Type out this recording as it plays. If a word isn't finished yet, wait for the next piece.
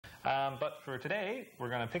But for today, we're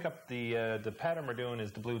going to pick up the pattern we're doing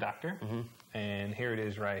is the Blue Doctor, and here it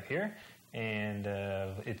is right here, and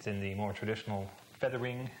it's in the more traditional feather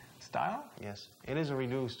wing style. Yes, it is a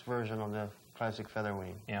reduced version of the classic feather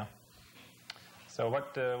wing. Yeah. So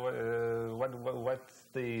what's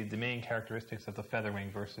the main characteristics of the feather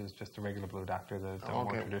wing versus just the regular Blue Doctor, the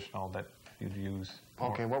more traditional that you'd use?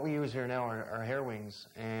 Okay, what we use here now are hair wings,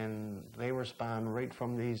 and they were spawned right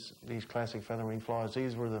from these classic feather wing flies.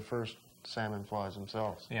 These were the first salmon flies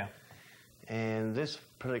themselves. Yeah. And this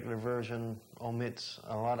particular version omits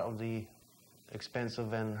a lot of the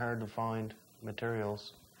expensive and hard to find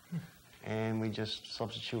materials, and we just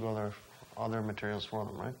substitute other materials for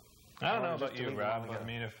them, right? I don't know about you, Rob, but I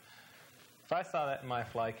mean, if I saw that in my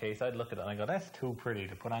fly case, I'd look at it and I'd go, that's too pretty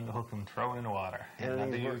to put on the hook and throw it in the water.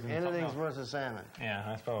 Anything's worth a salmon. Yeah,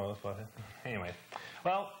 I suppose. But anyway,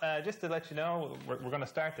 well, just to let you know, we're going to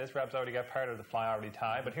start this. Rob's already got part of the fly already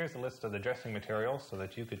tied, but here's a list of the dressing materials so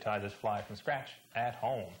that you could tie this fly from scratch at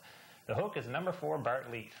home. The hook is number 4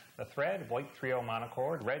 Bartlett. The thread, white 3/0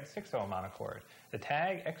 monocord, red 6/0 monocord. The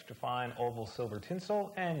tag, extra fine oval silver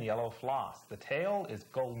tinsel and yellow floss. The tail is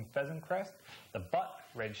golden pheasant crest. The butt,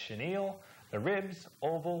 red chenille. The ribs,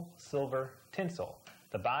 oval silver tinsel.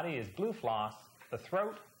 The body is blue floss. The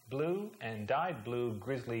throat, blue and dyed blue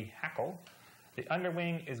grizzly hackle. The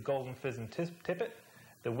underwing is golden pheasant tippet.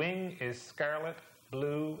 The wing is scarlet,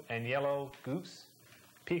 blue and yellow goose.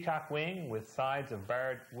 Peacock wing with sides of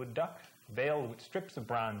barred wood duck, veiled with strips of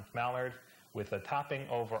bronze mallard, with a topping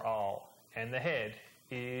over all. And the head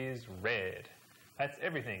is red. That's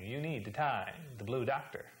everything you need to tie the Blue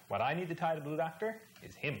Doctor. What I need to tie the Blue Doctor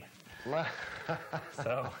is him.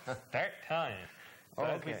 So, start tying. So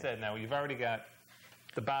as we said, now you've already got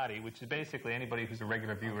the body, which is basically anybody who's a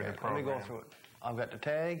regular viewer of the program. Let me go through it. I've got the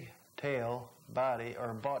tag, tail, body,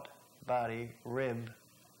 or butt, body, rib,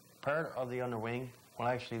 part of the underwing. Well,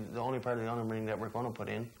 actually, the only part of the underwing that we're going to put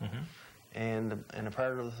in, and a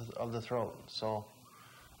part of the throat. So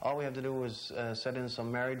all we have to do is set in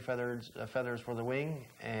some married feathers for the wing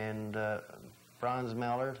and bronze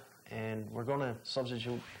mallard, and we're going to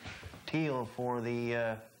substitute teal for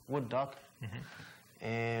the wood duck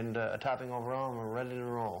and a topping overall, and we're ready to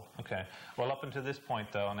roll. Okay. Well, up until this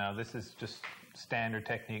point, though, now this is just standard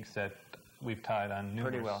techniques that we've tied on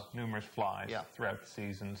numerous flies throughout the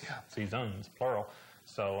seasons, plural.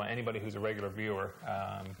 So anybody who's a regular viewer,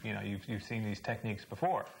 you know, you've seen these techniques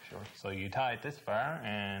before. Sure. So you tie it this far,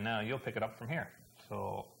 and now you'll pick it up from here.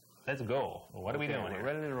 So let's go. Well, what are we doing here? We're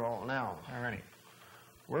ready to roll now. All righty.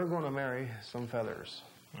 We're going to marry some feathers.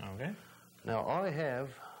 Okay. Now I have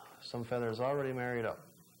some feathers already married up.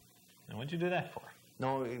 And what'd you do that for?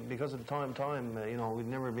 No, because at the time, you know, we'd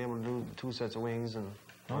never be able to do 2 sets of wings and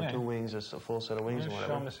or 2 wings, just a full set of wings or whatever.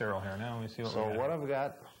 Show them the serial here now. Let me see what so what I've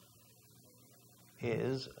got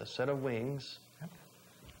is a set of wings,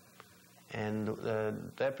 and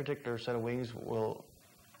that particular set of wings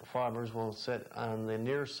fibers will sit on the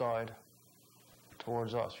near side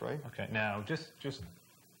towards us, right? Okay. Now, just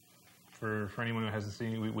for anyone who hasn't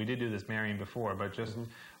seen, we did do this marrying before, but just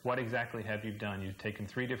what exactly have you done? You've taken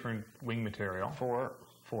 3 different wing material. 4,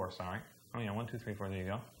 sorry. Oh yeah, 1, 2, 3, 4. There you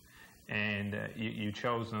go. And you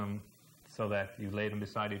chose them so that you laid them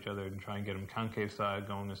beside each other and try and get them concave side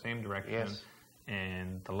going the same direction. Yes.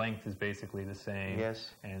 And the length is basically the same. Yes.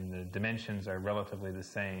 And the dimensions are relatively the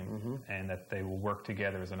same, and that they will work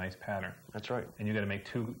together as a nice pattern. That's right. And you got to make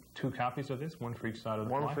two copies of this, one for each side of the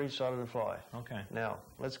fly? One for each side of the fly. Okay. Now,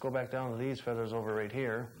 let's go back down to these feathers over right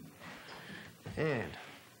here. And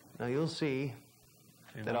now you'll see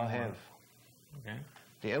that I'll have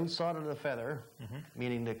the outside of the feather,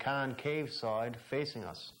 meaning the concave side, facing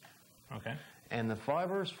us. Okay. And the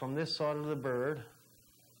fibers from this side of the bird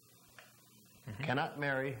cannot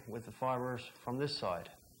marry with the fibers from this side,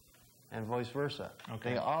 and vice versa.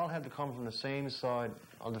 Okay. They all have to come from the same side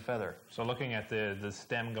of the feather. So looking at the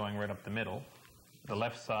stem going right up the middle, the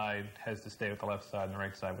left side has to stay with the left side and the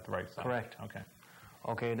right side with the right side. Correct. Okay.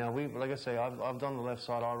 Okay, now like I say, I've done the left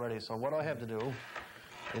side already, so what I have to do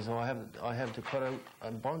is I have to cut out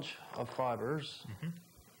a bunch of fibers,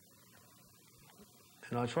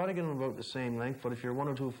 and I'll try to get them about the same length, but if you're 1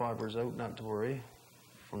 or 2 fibers out, not to worry,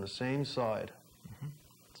 from the same side.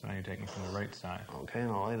 So now you're taking from the right side. Okay, and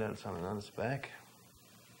I'll lay that on its back.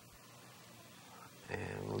 And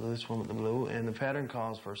we'll do this one with the blue, and the pattern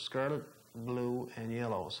calls for scarlet, blue, and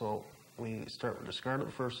yellow. So we start with the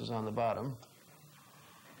scarlet first is on the bottom,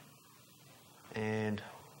 and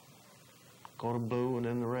go to blue and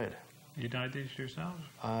then the red. You dyed these yourself?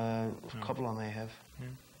 A couple I may have.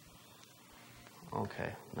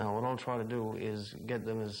 Okay, now what I'll try to do is get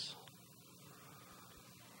them as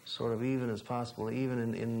sort of even as possible,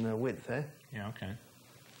 even in width, eh? Yeah, okay.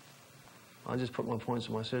 I'll just put my points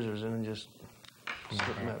of my scissors in and just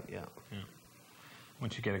strip them out, yeah.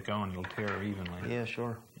 Once you get it going, it'll tear evenly. Yeah,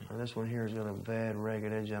 sure. Yeah. And this one here has got a bad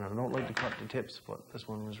ragged edge on it. I don't like to cut the tips, but this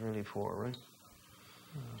one was really for, right?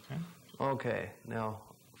 Okay. Okay, now,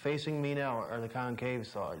 facing me now are the concave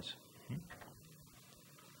sides.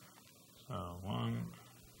 So, one.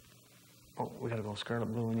 Oh, we gotta go scarlet,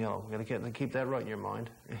 blue, and yellow. We gotta keep that right in your mind.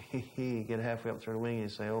 You get halfway up through the wing and you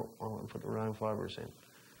say, oh, I want to put the round fibers in.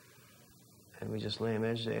 And we just lay them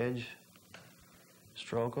edge to edge,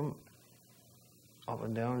 stroke them, up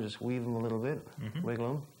and down, just weave them a little bit, wiggle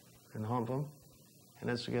them, and hump them, and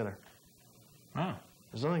that's together. Oh.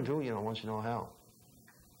 There's nothing to it, you know, once you know how.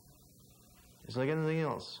 It's like anything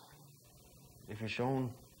else. If you're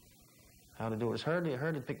shown how to do it, it's hard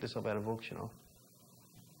to pick this up out of books, you know.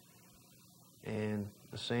 And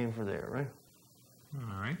the same for there, right?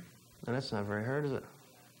 All right. Now that's not very hard, is it?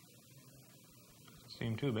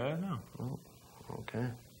 Seem too bad, no. Oh, okay.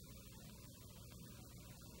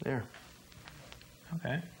 There.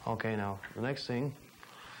 Okay. Okay, now, the next thing.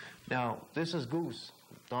 Now, this is goose,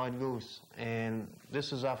 dyed goose, and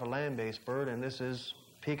this is off a land-based bird, and this is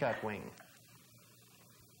peacock wing.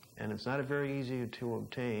 And it's not very easy to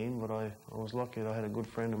obtain, but I was lucky that I had a good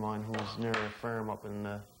friend of mine who was near a farm up in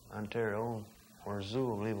Ontario, or a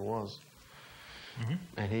zoo, I believe it was.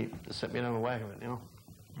 And he set me down the whack of it, you know.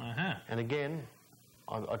 And again,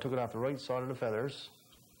 I took it off the right side of the feathers,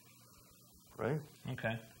 right?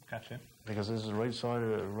 Okay, gotcha. Because this is the right side of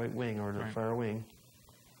the right wing, or the far wing.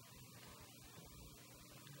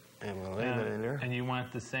 And we'll lay that in there. And you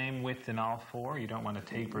want the same width in all four? You don't want to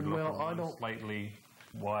taper it slightly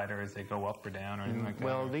wider as they go up or down or anything like that?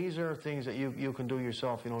 Well, these are things that you can do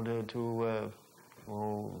yourself, you know,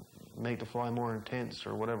 to make the fly more intense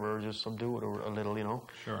or whatever, or just subdue it a little, you know.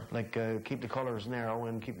 Sure. Like keep the colors narrow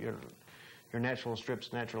and keep your natural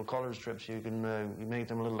strips, natural color strips. You can you make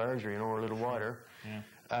them a little larger, you know, or a little wider. Yeah.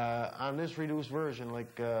 On this reduced version,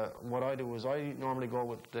 like what I do is I normally go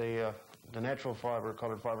with the natural fiber,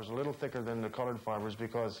 colored fibers, a little thicker than the colored fibers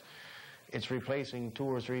because it's replacing 2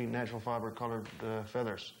 or 3 natural fiber colored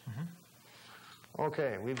feathers.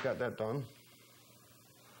 Okay, we've got that done.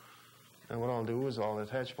 And what I'll do is I'll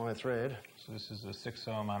attach my thread. So this is a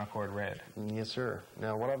 6-0 monochord red. Yes, sir.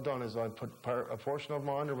 Now what I've done is I put a portion of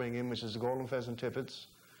my underwing in, which is the golden pheasant tippets,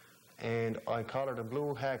 and I collared a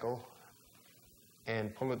blue hackle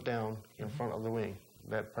and pull it down in front of the wing,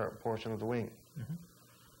 that portion of the wing.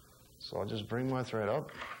 So I'll just bring my thread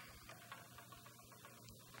up,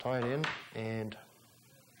 tie it in, and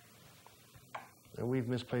we've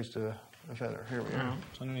misplaced a feather. Here we are.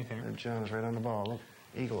 It's underneath here. And John's right on the ball. Look,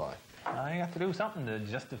 eagle eye. I have to do something to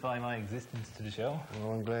justify my existence to the show.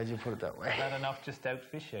 Well, I'm glad you put it that way. Not enough just to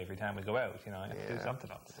outfish every time we go out, you know. I have to do something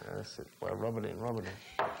else. That's it. Well, rub it in.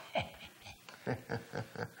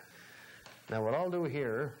 Now, what I'll do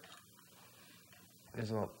here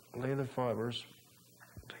is I'll lay the fibers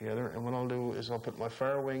together, and what I'll do is I'll put my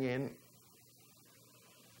far wing in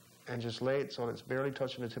and just lay it so that it's barely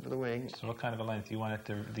touching the tip of the wing. So what kind of a length? You want it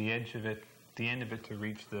to, the edge of it, the end of it to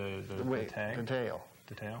reach the tag? The tail.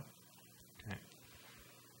 The tail? Okay.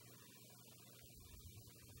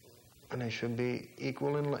 And they should be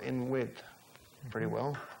equal in width pretty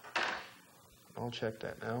well. I'll check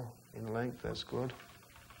that now. In length, that's good.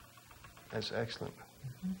 That's excellent.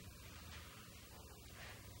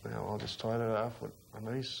 Now I'll just tie that off with a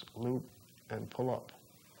nice loop and pull up.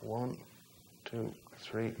 1, 2,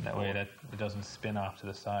 3, That 4. way that it doesn't spin off to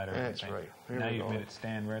the side or That's anything. right. Here Now we you've go. made it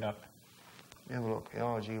stand right up. Have a look.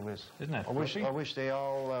 Oh, gee whiz. Isn't that I fluffy? wish they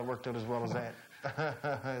all worked out as well as that.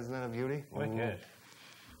 Isn't that a beauty? Wicked.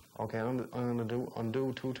 Okay, I'm going to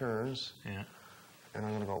undo 2 turns. Yeah. And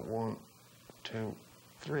I'm going to go 1, 2,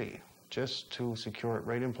 3, just to secure it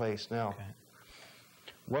right in place. Now, Okay.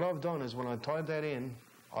 what I've done is when I tied that in,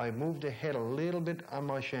 I moved the head a little bit on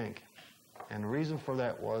my shank. And the reason for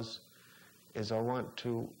that is I want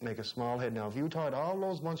to make a small head. Now, if you tied all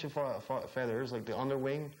those bunch of feathers, like the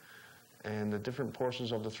underwing and the different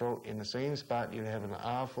portions of the throat in the same spot, you'd have an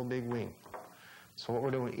awful big wing. So what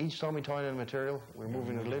we're doing, each time we tie in the material, we're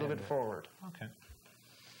moving it a little bit forward. Okay.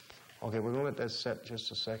 Okay, we're going to let that set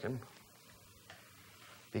just a second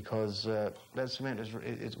because that cement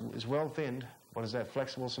is well thinned, but it's that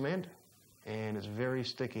flexible cement, and it's very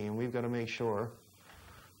sticky, and we've got to make sure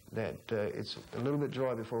that it's a little bit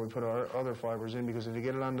dry before we put our other fibers in, because if you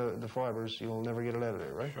get it on the fibers, you'll never get it out of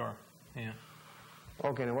there, right? Sure. Yeah.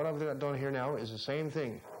 Okay, now what I've done here now is the same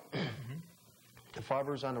thing. The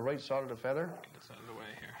fibers on the right side of the feather, Get this out of the way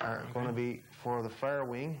here. are going to be for the far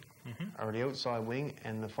wing, or the outside wing,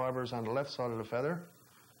 and the fibers on the left side of the feather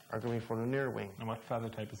are going to be for the near wing. And what feather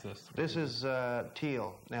type is this? This is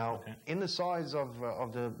teal. Now, in the sides of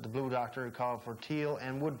the Blue Doctor, it called for teal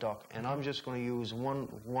and wood duck, and I'm just going to use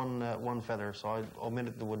one feather, so I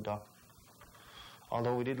omitted the wood duck.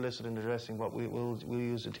 Although we did list it in the dressing, but we'll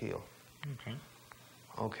use the teal. Okay.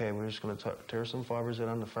 Okay, we're just going to tear some fibers in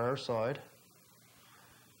on the far side.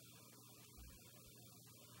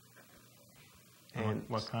 And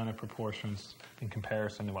what kind of proportions in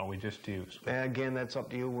comparison to what we just used? Again, that's up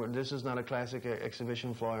to you. This is not a classic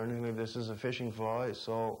exhibition fly or anything. This is a fishing fly,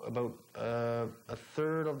 so about a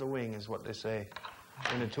third of the wing is what they say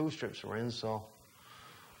in the 2 strips we're in. So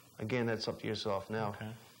again, that's up to yourself now. Okay.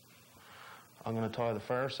 I'm going to tie the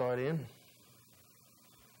far side in,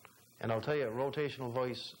 and I'll tell you, a rotational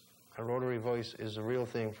voice, a rotary voice, is a real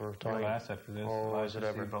thing for tying. Real asset for this. Oh, is it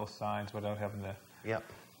ever? See both sides without having to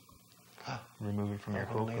remove it from your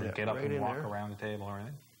hook or get up and walk around the table or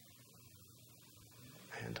anything.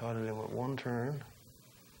 And tie it in with one turn.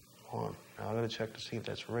 One. Now I'm going to check to see if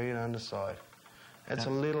that's right on the side. That's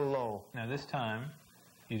a little low. Now this time,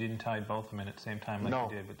 you didn't tie both of them in at the same time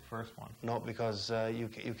like you did with the first one. No, because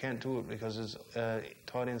you can't do it because it's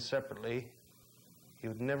tied in separately.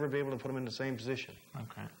 You'd never be able to put them in the same position.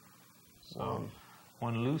 Okay. So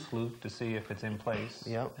one loose loop to see if it's in place.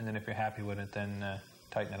 Yep. And then if you're happy with it, then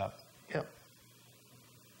tighten it up. Yep.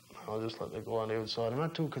 I'll just let it go on the outside. I'm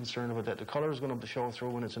not too concerned about that. The color is going to show through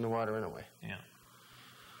when it's in the water anyway. Yeah.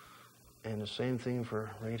 And the same thing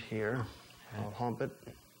for right here. I'll hump it.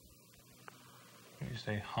 When you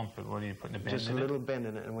say hump it, what are you putting a bend in it? Just a little bend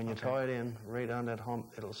in it, and when you tie it in, right on that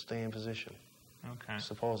hump, it'll stay in position. Okay.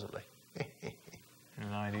 Supposedly. In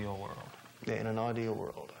an ideal world. Yeah, in an ideal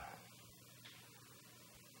world.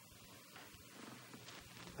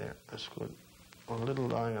 There, that's good. A little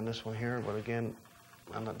dying on this one here, but again,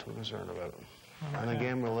 I'm not too concerned about it. Okay. And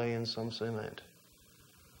again, we'll lay in some cement.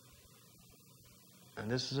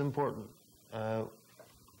 And this is important.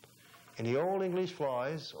 In the old English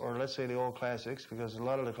flies, or let's say the old classics, because a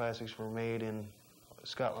lot of the classics were made in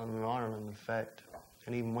Scotland and Ireland, in fact,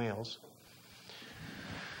 and even Wales,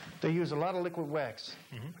 they use a lot of liquid wax.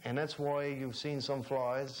 And that's why you've seen some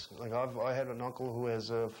flies, like I had an uncle who has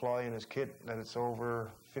a fly in his kit that it's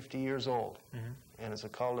over 50 years old, and it's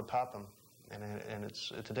called a popham, and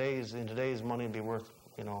it's in today's money it'd be worth,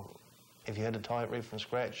 you know, if you had to tie it right from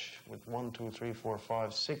scratch with 1, 2, 3, 4,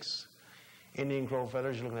 5, 6 Indian crow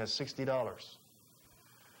feathers, you're looking at $60.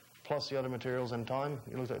 Plus the other materials and time,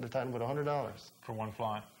 you look at the time with $100 for one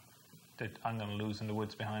fly that I'm going to lose in the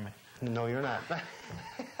woods behind me. No, you're not.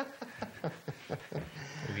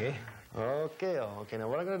 Okay. Okay. Now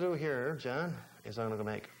what I'm going to do here, John, is I'm going to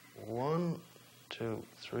make 1, 2,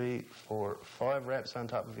 3, 4, 5 wraps on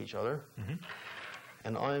top of each other,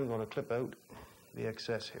 and I'm going to clip out the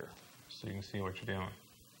excess here. So you can see what you're doing.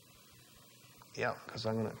 Yeah, because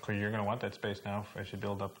I'm going to... Because you're going to want that space now as you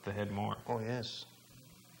build up the head more. Oh, yes.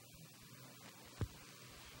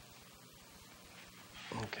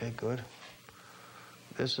 Okay, good.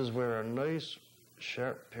 This is where a nice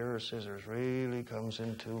sharp pair of scissors really comes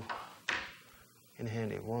in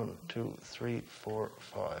handy. 1, 2, 3, 4,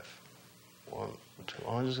 5. 1, 2.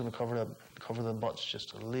 I'm just going to cover the butts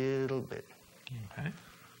just a little bit. Okay.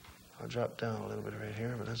 I'll drop down a little bit right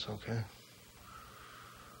here, but that's okay.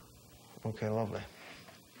 Okay, lovely.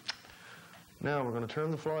 Now we're going to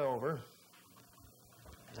turn the fly over.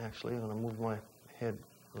 Actually, I'm going to move my head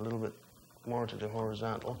a little bit more to the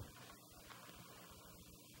horizontal.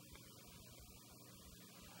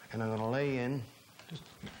 And I'm going to lay in.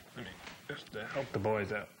 Just to help the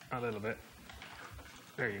boys out a little bit.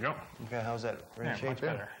 There you go. Okay, how's that? Yeah, shape much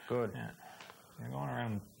there? better. Good. Yeah. You're going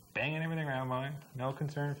around banging everything around, mine. No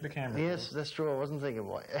concern for the camera. Yes, that's true. I wasn't thinking,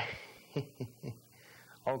 boy.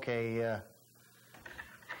 Okay.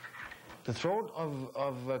 The throat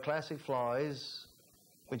of classic flies,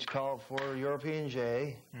 which call for European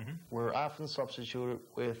jay, were often substituted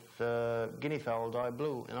with guinea fowl dye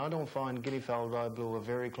blue. And I don't find guinea fowl dye blue a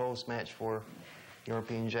very close match for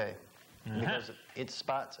European jay. Because it's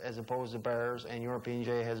spots as opposed to bars, and European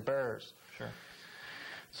jay has bars. Sure.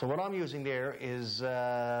 So what I'm using there is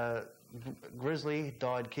grizzly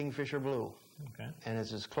dyed kingfisher blue. Okay. And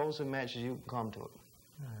it's as close a match as you can come to it.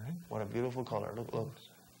 All right. What a beautiful color. Look.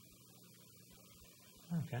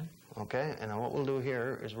 Okay. Okay, and now what we'll do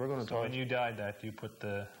here is we're going to So when you dyed that, you put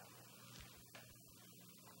the...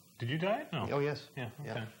 Did you dye it? No. Oh, yes. Yeah, okay.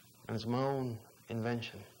 Yeah. And it's my own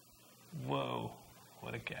invention. Whoa,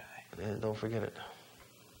 what a guy. Don't forget it.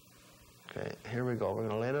 Okay, here we go. We're going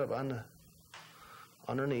to lay it up on the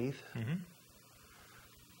underneath.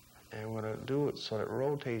 And we're going to do it so that it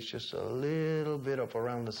rotates just a little bit up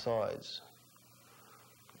around the sides.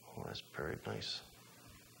 Oh, that's very nice.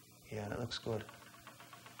 Yeah, that looks good.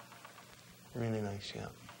 Really nice, yeah.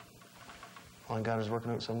 Oh my God, it's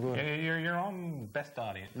working out so good. You're your own best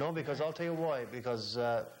audience. No, because I'll tell you why. Because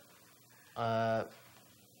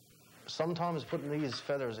sometimes putting these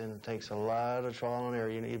feathers in takes a lot of trial and error.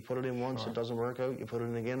 You put it in once, it doesn't work out. You put it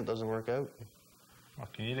in again, it doesn't work out.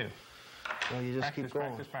 What can you do? Well, you just Practice, keep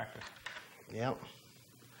going. Practice. Yep.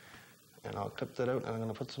 And I'll clip that out, and I'm going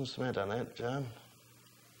to put some cement on that, John.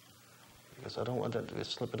 Because I don't want that to be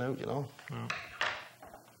slipping out, you know. No.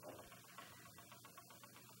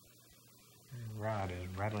 The rod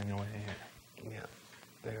is rattling away here. Yeah.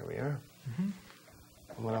 There we are. And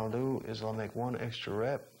what I'll do is I'll make one extra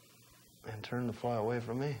wrap and turn the fly away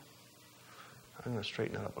from me. I'm going to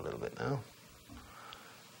straighten it up a little bit now.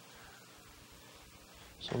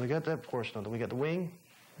 So we got that portion of it. We got the wing,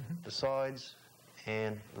 the sides,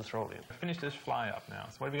 and the throat in. Finish this fly up now.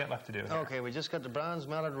 So what have we got left to do here? Okay, we just got the bronze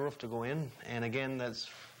mallard roof to go in, and again, that's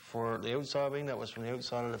for the outside wing. That was from the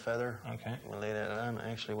outside of the feather. Okay. We'll lay that on.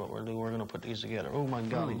 Actually, what we'll do, we're going to put these together. Oh my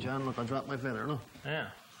golly, John, look, I dropped my feather, look. Yeah.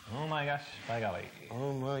 Oh my gosh, by golly.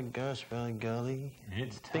 Oh my gosh, by golly.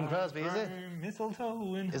 It's time Bing Crosby, is it? for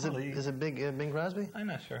mistletoe and Is holly. it Bing Crosby? I'm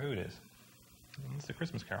not sure who it is. It's a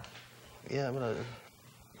Christmas carol. Yeah, but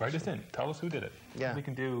Write us in. Tell us who did it. Yeah. We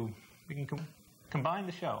can combine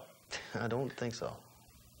the show. I don't think so.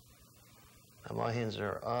 Now, my hands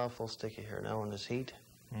are awful sticky here now in this heat.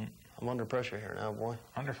 I'm under pressure here now, boy.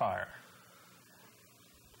 Under fire.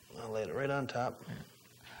 I'll lay it right on top.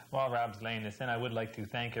 While Rob's laying this in, I would like to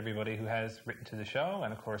thank everybody who has written to the show,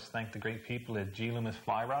 and of course thank the great people at G. Loomis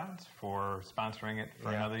Fly Rods for sponsoring it for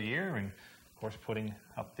another year, and of course putting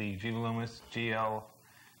up the G. Loomis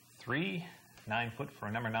GL3 9-foot for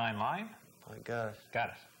a number 9 line. I got it. Got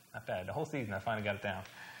it. Not bad. The whole season I finally got it down.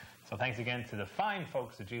 So thanks again to the fine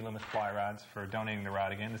folks at G. Loomis Fly Rods for donating the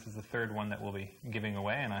rod again. This is the third one that we'll be giving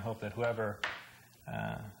away, and I hope that whoever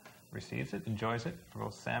receives it, enjoys it, for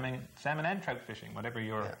both salmon and trout fishing, whatever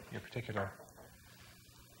your particular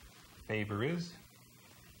favor is.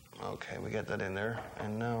 Okay, we got that in there.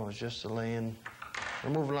 And now it's just to lay in. We're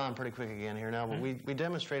moving along pretty quick again here now, but we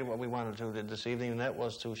demonstrated what we wanted to do this evening, and that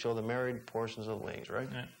was to show the married portions of the wings, right?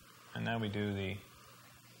 Yeah. And now we do the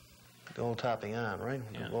old topping on, right?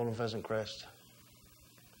 Yeah. The golden pheasant crest.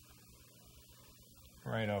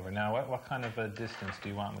 right over. Now, what kind of a distance do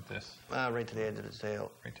you want with this? Right to the edge of the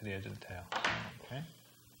tail. Right to the edge of the tail. Okay.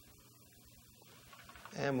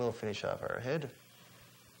 And we'll finish off our head.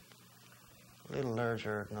 A little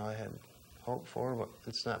larger than I had hoped for, but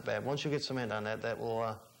it's not bad. Once you get cement on that, that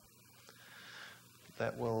will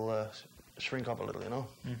shrink up a little, you know?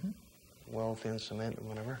 Mm-hmm. Well thin cement and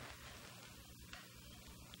whatever.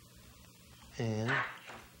 And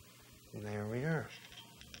there we are.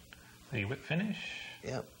 The whip finish.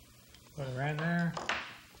 Yep. Put it right there.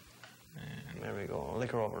 And there we go.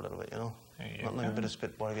 Liquor over a little bit, you know? there you Not like go. a bit of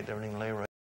spit while I get everything lay right.